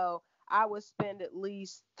 years ago, I would spend at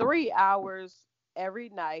least 3 hours every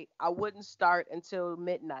night. I wouldn't start until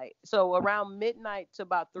midnight. So around midnight to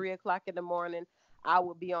about 3 o'clock in the morning, I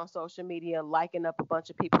would be on social media liking up a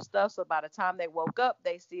bunch of people's stuff. So by the time they woke up,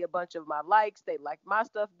 they see a bunch of my likes. They like my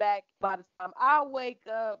stuff back. By the time I wake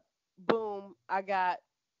up, boom, I got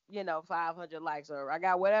 500 likes, or I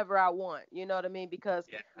got whatever I want. You know what I mean? Because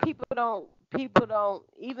yeah. people don't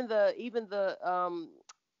even the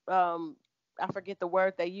um I forget the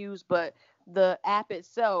word they use, but the app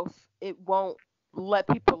itself, it won't let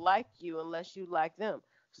people like you unless you like them.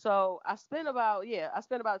 So I spent about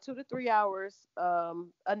 2 to 3 hours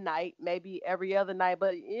a night, maybe every other night.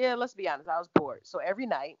 But yeah, let's be honest, I was bored. So every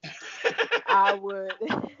night I would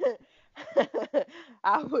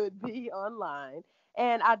I would be online,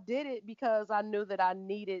 and I did it because I knew that I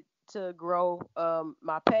needed to grow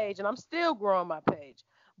my page, and I'm still growing my page.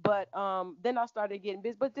 But then I started getting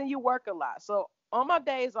busy. But then you work a lot, so on my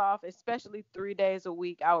days off, especially 3 days a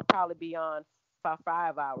week, I would probably be on for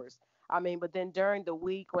 5 hours. I mean, but then during the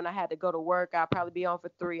week when I had to go to work, I'd probably be on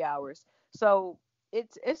for 3 hours. So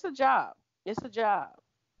it's a job. It's a job.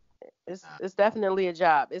 It's definitely a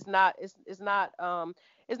job. It's not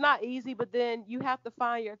easy, but then you have to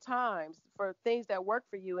find your times for things that work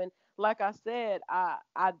for you. And like I said,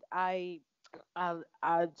 I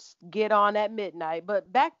get on at midnight.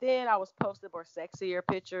 But back then I was posting more sexier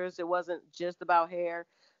pictures. It wasn't just about hair.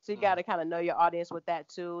 So you got to kind of know your audience with that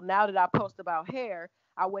too. Now that I post about hair,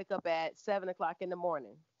 I wake up at 7 o'clock in the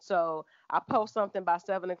morning. So I post something by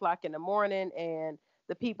 7 o'clock in the morning, and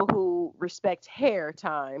the people who respect hair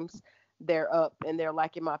times, they're up and they're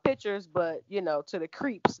liking my pictures. But to the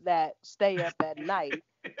creeps that stay up at night,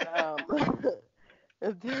 um,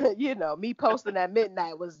 me posting at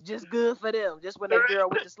midnight was just good for them, just when that girl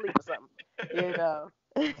went to sleep or something.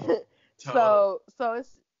 Total. So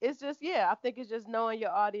it's just, yeah, I think it's just knowing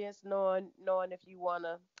your audience, knowing if you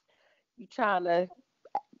trying to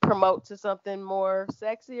promote to something more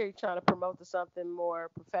sexy, or you trying to promote to something more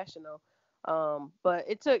professional. But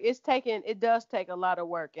it does take a lot of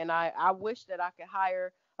work, and I wish that I could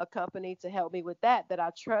hire a company to help me with that I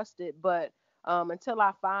trusted. But until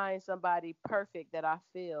I find somebody perfect that I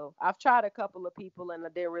feel, I've tried a couple of people and I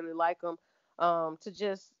didn't really like them, to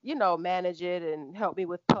just manage it and help me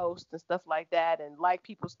with posts and stuff like that, and like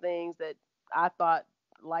people's things that I thought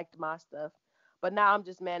liked my stuff. But now I'm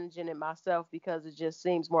just managing it myself because it just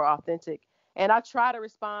seems more authentic. And I try to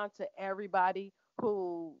respond to everybody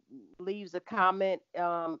who leaves a comment.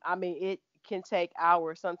 I mean, it can take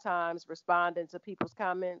hours sometimes responding to people's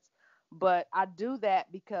comments, but I do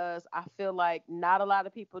that because I feel like not a lot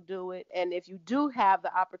of people do it. And if you do have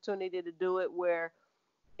the opportunity to do it where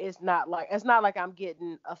it's not like I'm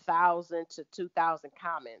getting 1,000 to 2,000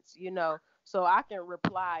 comments, so I can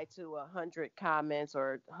reply to 100 comments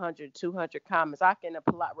or 100, 200 comments. I can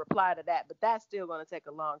reply to that, but that's still going to take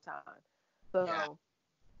a long time. Yeah. So,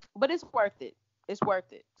 but it's worth it. It's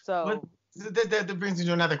worth it. But So, that brings me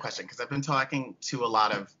to another question, because I've been talking to a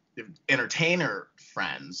lot of entertainer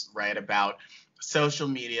friends, right, about social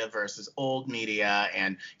media versus old media.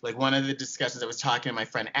 And like one of the discussions, I was talking to my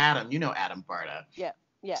friend Adam, Adam Barta. yeah,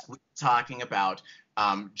 yeah. We were talking about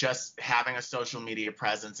just having a social media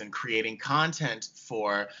presence and creating content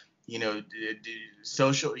for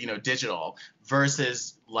social, digital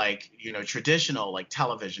versus like, traditional like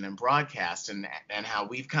television and broadcast, and how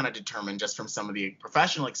we've kind of determined just from some of the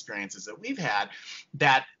professional experiences that we've had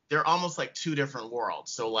that they're almost like two different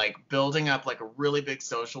worlds. So like building up like a really big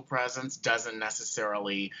social presence doesn't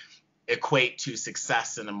necessarily equate to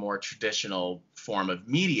success in a more traditional form of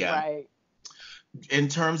media. Right. In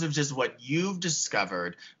terms of just what you've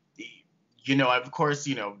discovered, of course,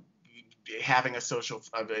 having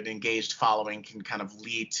an engaged following can kind of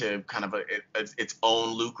lead to kind of its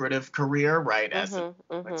own lucrative career, right?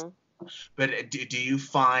 But do you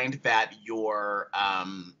find that your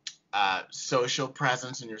social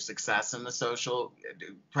presence and your success in the social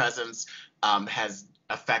presence has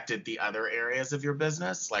affected the other areas of your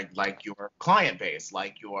business, like your client base,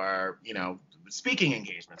 like your, speaking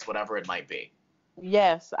engagements, whatever it might be?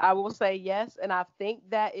 Yes, I will say yes. And I think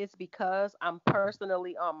that it's because I'm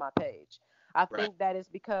personally on my page. I Right. think that is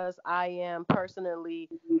because I am personally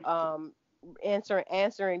um,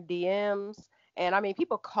 answering DMs. And I mean,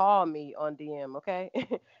 people call me on DM, okay?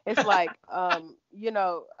 It's like, I'm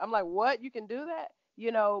like, what? You can do that?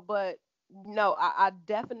 But no, I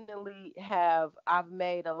definitely have. I've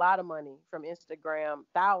made a lot of money from Instagram,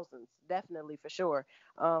 thousands, definitely for sure,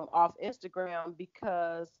 off Instagram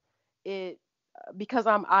it because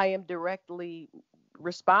I am directly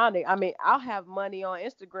responding. I mean, I'll have money on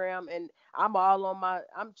Instagram and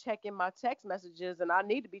I'm checking my text messages and I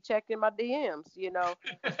need to be checking my DMs.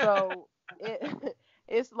 So it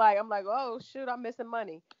it's like I'm like, oh shoot, I'm missing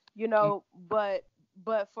money, but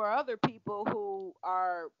for other people who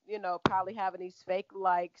are, probably having these fake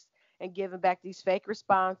likes and giving back these fake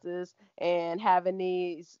responses and having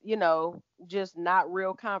these, just not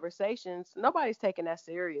real conversations, nobody's taking that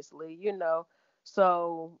seriously.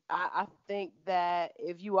 So I think that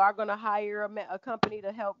if you are going to hire a company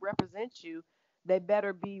to help represent you, they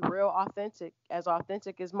better be real authentic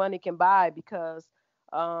as money can buy, because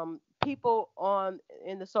people on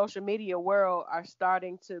in the social media world are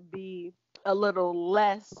starting to be a little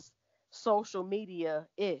less social media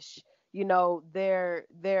ish. They're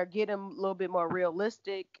getting a little bit more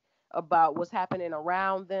realistic about what's happening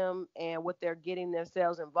around them and what they're getting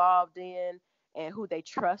themselves involved in and who they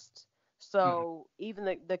trust. Mhm. So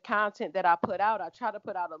even the content that I put out, I try to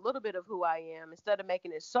put out a little bit of who I am instead of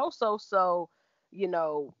making it so,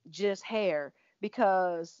 just hair,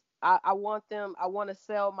 because I want to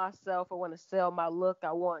sell myself. I want to sell my look.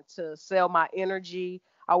 I want to sell my energy.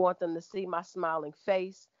 I want them to see my smiling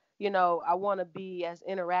face. I want to be as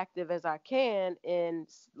interactive as I can in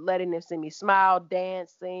letting them see me smile,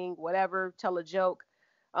 dance, sing, whatever, tell a joke,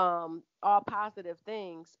 all positive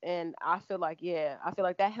things. And I feel like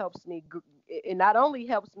that helps me. It not only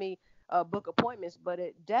helps me book appointments, but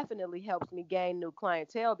it definitely helps me gain new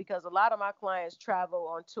clientele, because a lot of my clients travel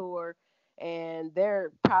on tour and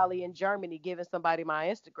they're probably in Germany giving somebody my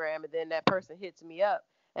Instagram, and then that person hits me up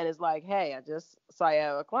and it's like, hey, I just saw you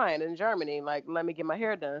have a client in Germany, like, let me get my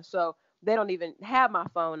hair done. So they don't even have my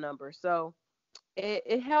phone number. So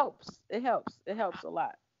it helps. It helps a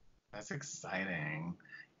lot. That's exciting.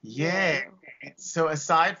 Yeah. Yeah. So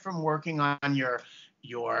aside from working on your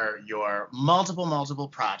multiple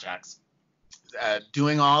projects,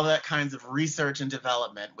 doing all that kinds of research and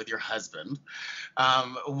development with your husband,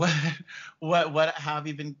 what how have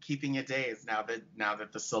you been keeping your days now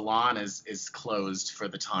that the salon is closed for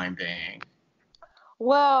the time being?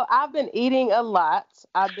 Well, I've been eating a lot.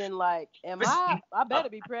 I've been like, I better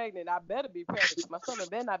be pregnant. I better be pregnant because my stomach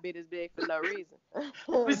better not be this big for no reason.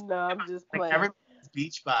 No, I'm just Like playing. everybody's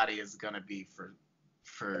beach body is gonna be for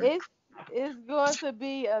It's it's going to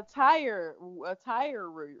be a tire.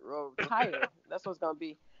 That's what it's gonna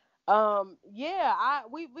be. Yeah,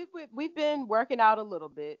 we've been working out a little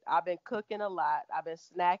bit. I've been cooking a lot. I've been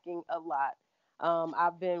snacking a lot.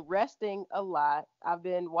 I've been resting a lot. I've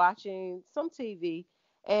been watching some TV,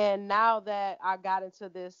 And now that I got into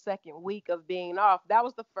this second week of being off, that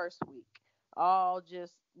was the first week. All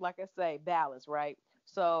just, like I say, balance, right?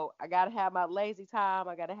 So I got to have my lazy time.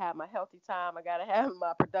 I got to have my healthy time. I got to have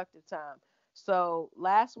my productive time. So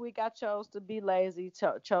last week I chose to be lazy,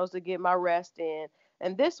 chose to get my rest in.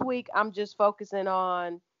 And this week I'm just focusing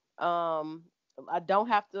on, um, I don't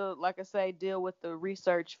have to, like I say, deal with the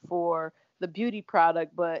research for the beauty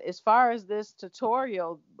product. But as far as this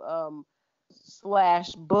tutorial,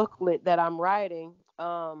 slash booklet that I'm writing,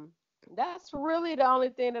 that's really the only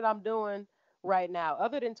thing that I'm doing right now.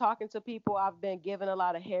 Other than talking to people, I've been giving a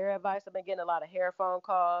lot of hair advice. I've been getting a lot of hair phone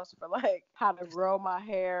calls for like how to grow my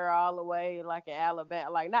hair all the way like in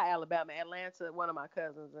Alabama, like not Alabama, Atlanta. One of my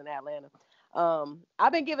cousins in Atlanta.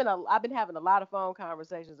 I've been having a lot of phone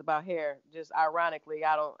conversations about hair. Just ironically,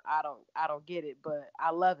 I don't get it, but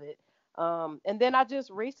I love it. And then I just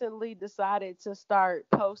recently decided to start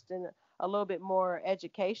posting a little bit more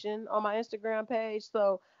education on my Instagram page.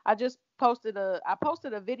 So I posted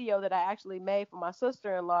a video that I actually made for my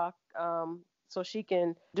sister-in-law, so she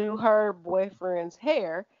can do her boyfriend's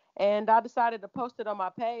hair. And I decided to post it on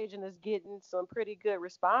my page, and it's getting some pretty good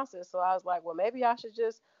responses. So I was like, well, maybe I should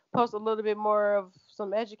just post a little bit more of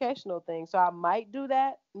some educational things. So I might do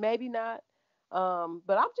that, maybe not.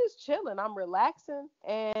 But I'm just chilling. I'm relaxing,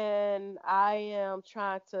 and I am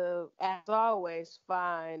trying to, as always,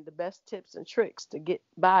 find the best tips and tricks to get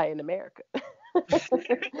by in America. Yeah,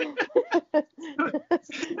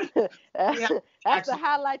 That's the actually.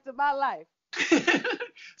 highlight of my life.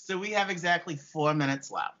 So we have exactly 4 minutes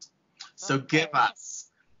left. So give Okay.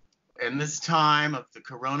 us, in this time of the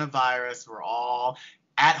coronavirus, we're all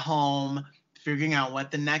at home figuring out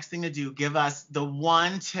what the next thing to do. Give us the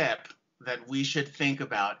one tip that we should think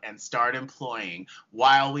about and start employing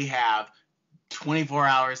while we have 24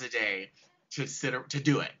 hours a day to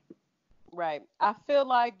do it. Right. I feel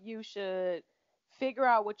like you should figure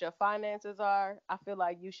out what your finances are. I feel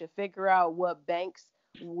like you should figure out what banks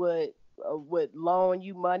would would loan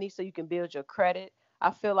you money so you can build your credit.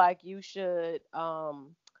 I feel like you should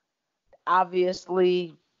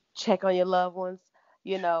obviously check on your loved ones.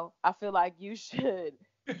 I feel like you should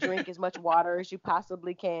drink as much water as you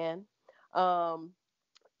possibly can. Um,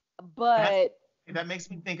 That's but That makes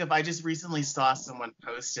me think of, I just recently saw someone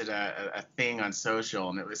posted a thing on social,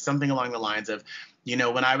 and it was something along the lines of,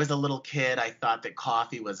 when I was a little kid, I thought that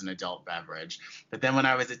coffee was an adult beverage. But then when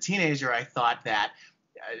I was a teenager, I thought that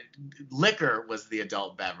liquor was the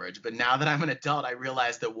adult beverage. But now that I'm an adult, I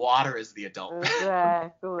realize that water is the adult beverage.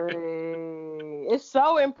 exactly. It's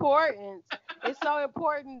so important. It's so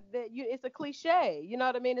important that it's a cliche. You know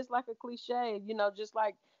what I mean? It's like a cliche, just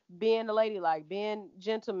like being a lady, like being a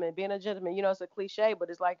gentleman, it's a cliche, but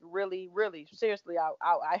it's like really, really seriously,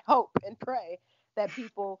 I hope and pray that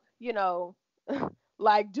people,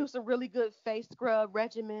 like do some really good face scrub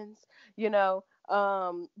regimens,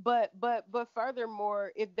 but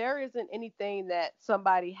furthermore, if there isn't anything that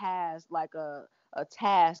somebody has like a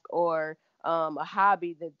task or a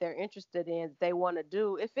hobby that they're interested in, that they want to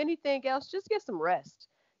do. If anything else, just get some rest.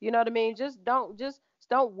 You know what I mean? Just don't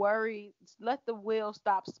worry. Let the wheel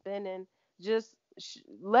stop spinning. Just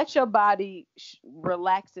let your body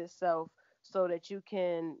relax itself so that you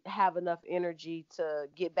can have enough energy to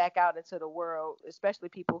get back out into the world, especially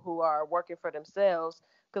people who are working for themselves,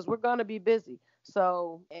 because we're going to be busy.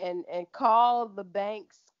 So, and call the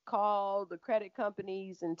banks, call the credit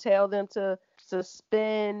companies, and tell them to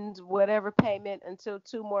suspend whatever payment until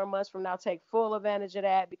 2 more months from now. Take full advantage of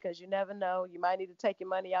that, because you never know. You might need to take your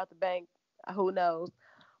money out the bank. Who knows?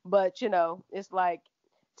 But it's like,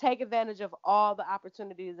 take advantage of all the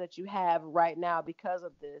opportunities that you have right now because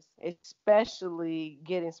of this, especially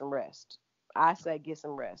getting some rest. I say get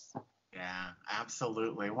some rest. Yeah,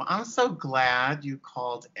 absolutely. Well, I'm so glad you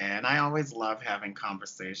called in. I always love having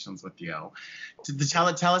conversations with you.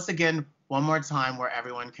 Tell us again one more time where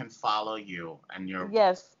everyone can follow you and your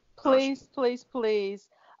Yes, social. please, please, please.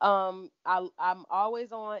 I'm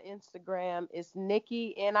always on Instagram. It's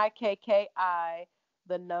Nikki Nikki,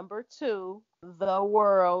 the number two, the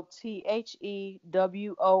world, TheWorld,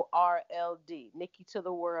 Nikki to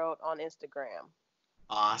the world on Instagram.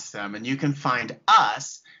 Awesome. And you can find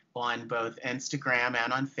us on both Instagram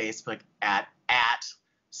and on Facebook at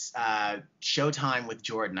Showtime with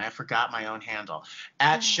Jordan. I forgot my own handle.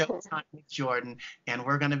 At Showtime with Jordan. And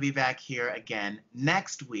we're going to be back here again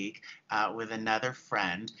next week with another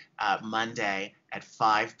friend, Monday at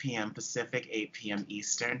 5 p.m. Pacific, 8 p.m.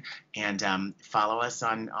 Eastern. And follow us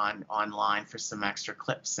on online for some extra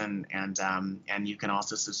clips. And you can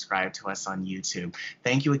also subscribe to us on YouTube.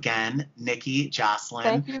 Thank you again, Nikki, Jocelyn.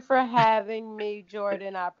 Thank you for having me,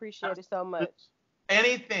 Jordan. I appreciate it so much.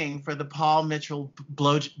 anything for the Paul Mitchell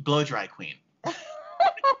blow dry queen.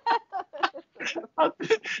 I'll,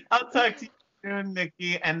 I'll talk to you soon,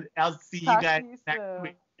 Nikki, and I'll see you Talk guys to you next soon.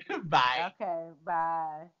 week. Bye. Okay,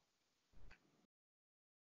 bye.